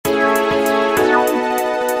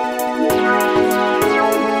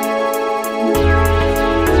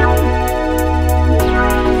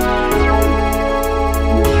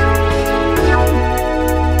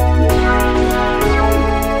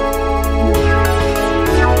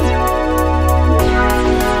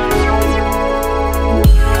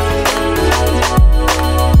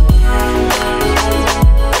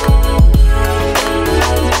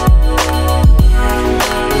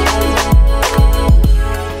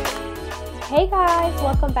Guys,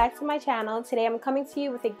 welcome back to my channel. Today I'm coming to you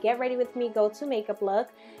with a get ready with me go-to makeup look.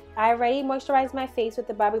 I already moisturized my face with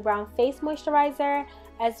the Bobbi Brown face moisturizer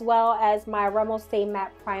as well as my Rimmel Stay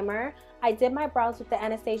Matte Primer. I did my brows with the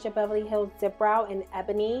Anastasia Beverly Hills Dip Brow in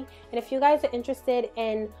Ebony. And if you guys are interested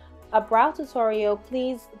in a brow tutorial,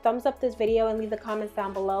 please thumbs up this video and leave the comments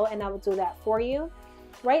down below and I will do that for you.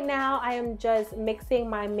 Right now, I am just mixing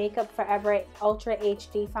my Makeup Forever Ultra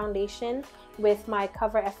HD foundation with my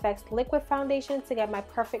Cover FX liquid foundation to get my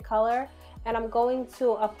perfect color. And I'm going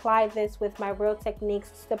to apply this with my Real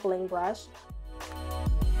Techniques stippling brush.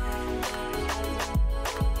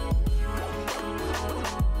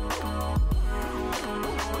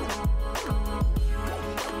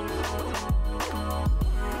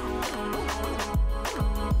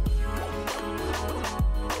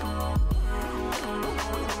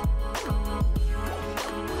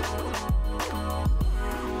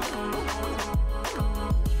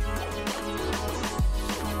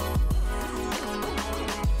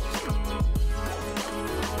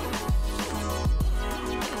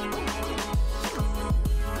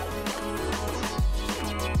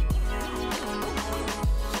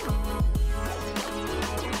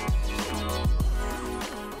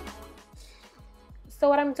 So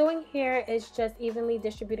what I'm doing here is just evenly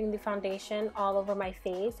distributing the foundation all over my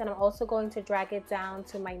face, and I'm also going to drag it down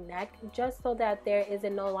to my neck just so that there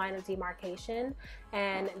isn't no line of demarcation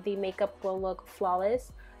and the makeup will look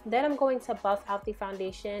flawless. Then I'm going to buff out the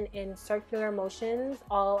foundation in circular motions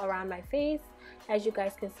all around my face, as you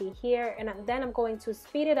guys can see here, and then I'm going to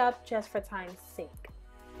speed it up just for time's sake.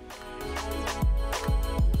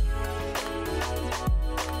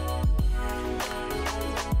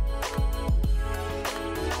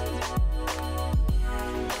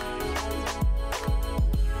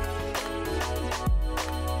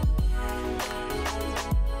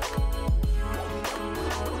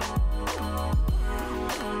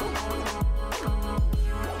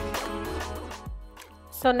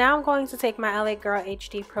 So now I'm going to take my LA Girl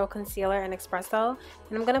HD Pro Concealer in Espresso,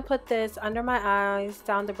 and I'm going to put this under my eyes,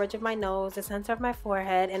 down the bridge of my nose, the center of my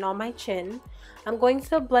forehead, and on my chin. I'm going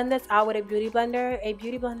to blend this out with a beauty blender. A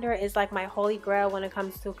beauty blender is like my holy grail when it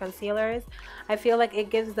comes to concealers. I feel like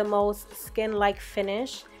it gives the most skin-like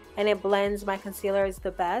finish and it blends my concealers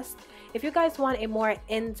the best. If you guys want a more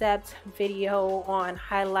in-depth video on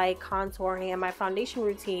highlight, contouring, and my foundation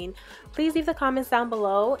routine, please leave the comments down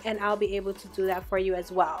below and I'll be able to do that for you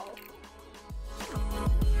as well.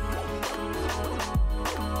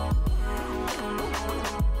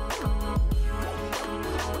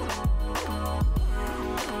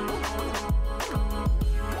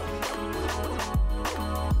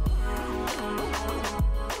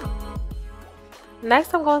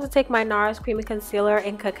 Next, I'm going to take my NARS Creamy Concealer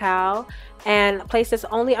in Cacao and place this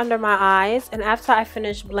only under my eyes. And after I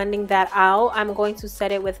finish blending that out, I'm going to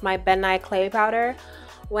set it with my Ben Nye Clay Powder.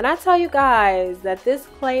 When I tell you guys that this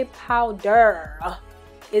clay powder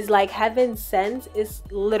is like heaven sent, it's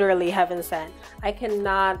literally heaven sent. I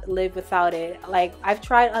cannot live without it. Like, I've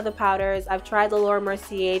tried other powders. I've tried the Laura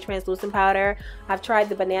Mercier translucent powder. I've tried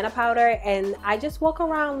the banana powder, and I just walk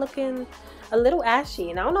around looking a little ashy.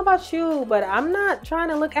 And I don't know about you, but I'm not trying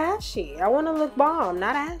to look ashy. I want to look bomb,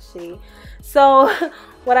 not ashy. So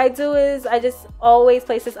what I do is I just always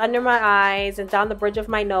place this under my eyes and down the bridge of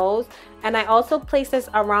my nose, and I also place this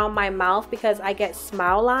around my mouth because I get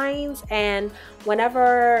smile lines, and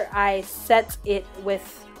whenever I set it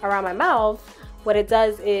with around my mouth, what it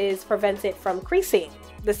does is prevent it from creasing.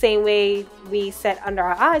 The same way we set under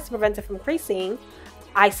our eyes to prevent it from creasing,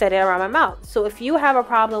 I set it around my mouth. So if you have a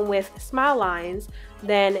problem with smile lines,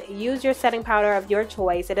 then use your setting powder of your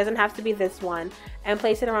choice. It doesn't have to be this one, and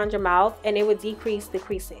place it around your mouth and it would decrease the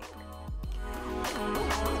creasing.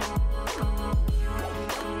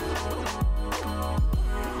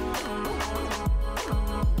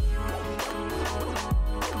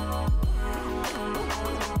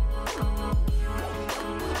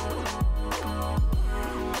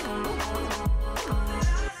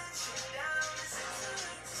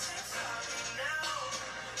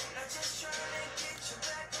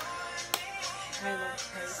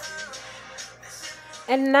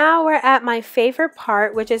 And now we're at my favorite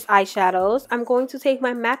part, which is eyeshadows. I'm going to take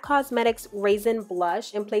my MAC Cosmetics Raisin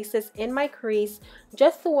Blush and place this in my crease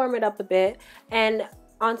just to warm it up a bit. And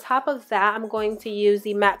on top of that, I'm going to use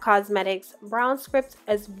the MAC Cosmetics Brown Script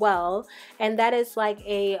as well. And that is like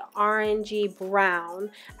a orangey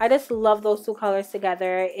brown. I just love those two colors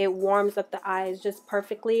together. It warms up the eyes just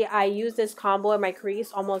perfectly. I use this combo in my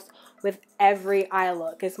crease almost with every eye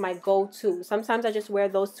look. It's my go-to. Sometimes I just wear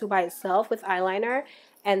those two by itself with eyeliner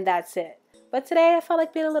and that's it. But today I felt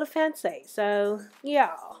like being a little fancy. So,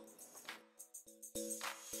 yeah.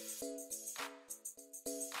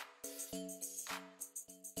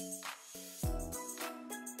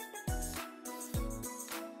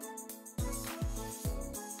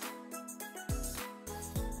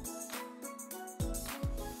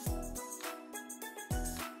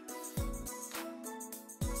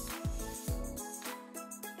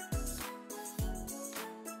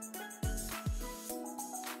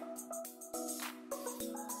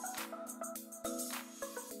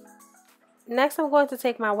 Next, I'm going to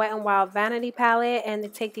take my Wet n Wild Vanity palette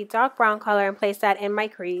and take the dark brown color and place that in my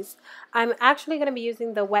crease. I'm actually going to be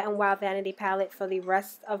using the Wet n Wild Vanity palette for the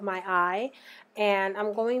rest of my eye. And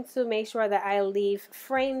I'm going to make sure that I leave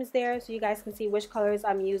frames there so you guys can see which colors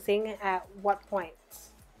I'm using at what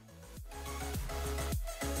points.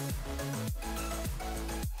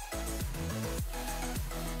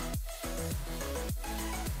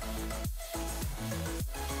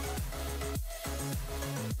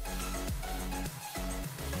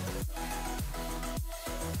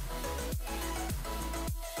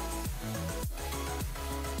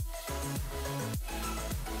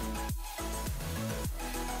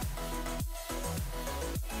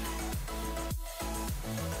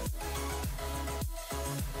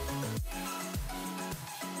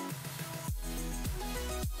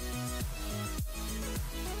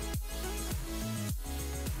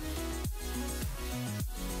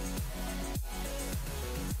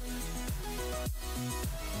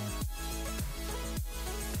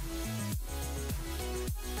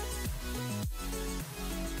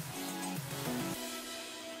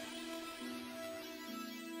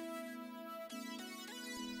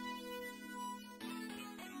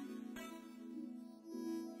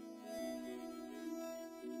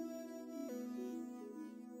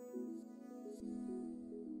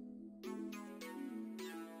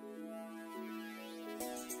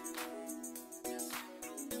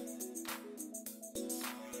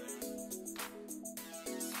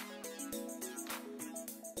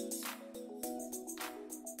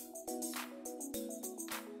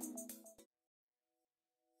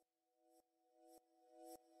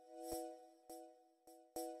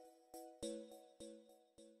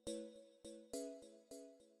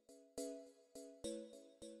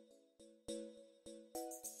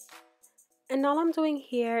 And all I'm doing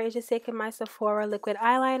here is just taking my Sephora liquid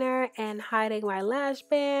eyeliner and hiding my lash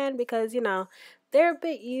band because, you know, they're a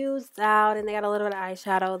bit used out and they got a little bit of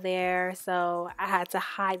eyeshadow there. So I had to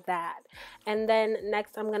hide that. And then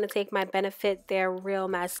next I'm going to take my Benefit They're Real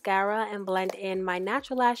mascara and blend in my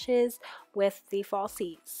natural lashes with the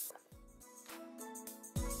falsies.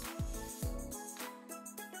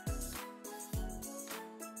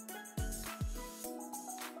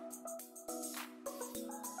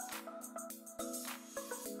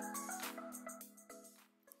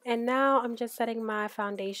 And now I'm just setting my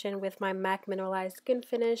foundation with my MAC Mineralized Skin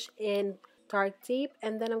Finish in Dark Deep.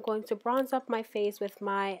 And then I'm going to bronze up my face with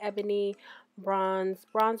my Ebony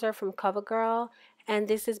bronzer from CoverGirl. And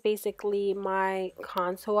this is basically my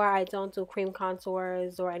contour. I don't do cream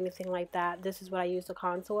contours or anything like that. This is what I use to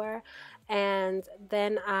contour. And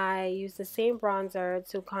then I use the same bronzer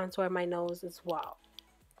to contour my nose as well.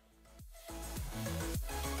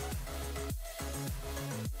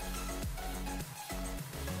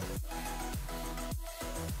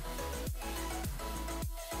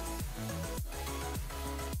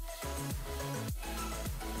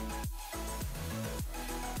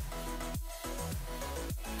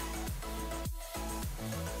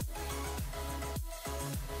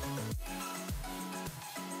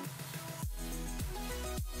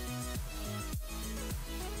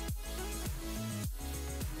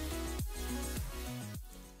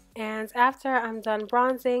 And after I'm done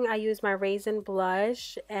bronzing, I use my Raisin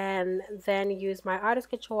blush and then use my Artist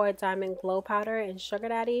Couture Diamond Glow Powder in Sugar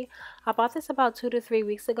Daddy. I bought this about 2 to 3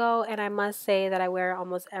 weeks ago and I must say that I wear it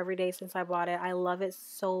almost every day since I bought it. I love it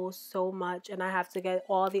so much and I have to get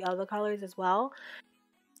all the other colors as well.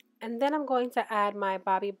 And then I'm going to add my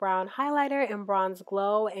Bobbi Brown highlighter in Bronze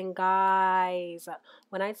Glow. And guys,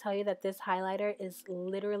 when I tell you that this highlighter is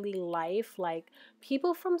literally life, like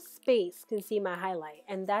people from space can see my highlight.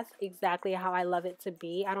 And that's exactly how I love it to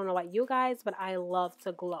be. I don't know about you guys, but I love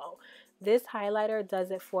to glow. This highlighter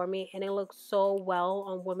does it for me and it looks so well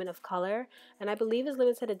on women of color. And I believe it's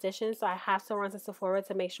limited edition, so I have to run to Sephora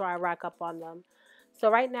to make sure I rack up on them. So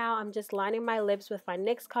right now, I'm just lining my lips with my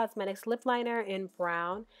NYX Cosmetics lip liner in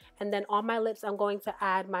brown. And then on my lips, I'm going to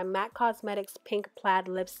add my MAC Cosmetics Pink Plaid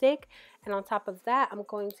lipstick. And on top of that, I'm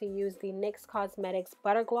going to use the NYX Cosmetics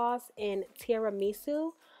Butter Gloss in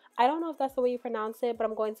Tiramisu. I don't know if that's the way you pronounce it, but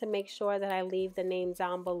I'm going to make sure that I leave the name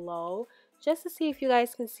down below just to see if you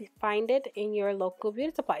guys can find it in your local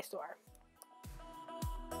beauty supply store.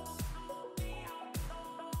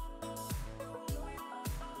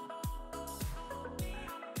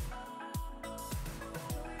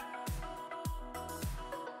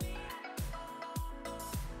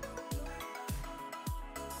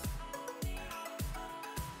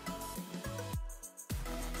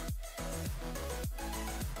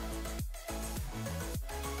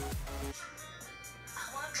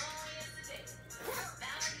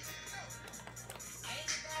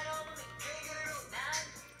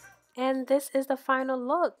 And this is the final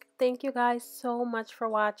look. Thank you guys so much for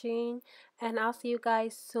watching, and I'll see you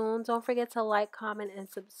guys soon. Don't forget to like, comment, and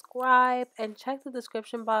subscribe, and check the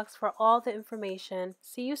description box for all the information.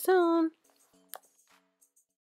 See you soon.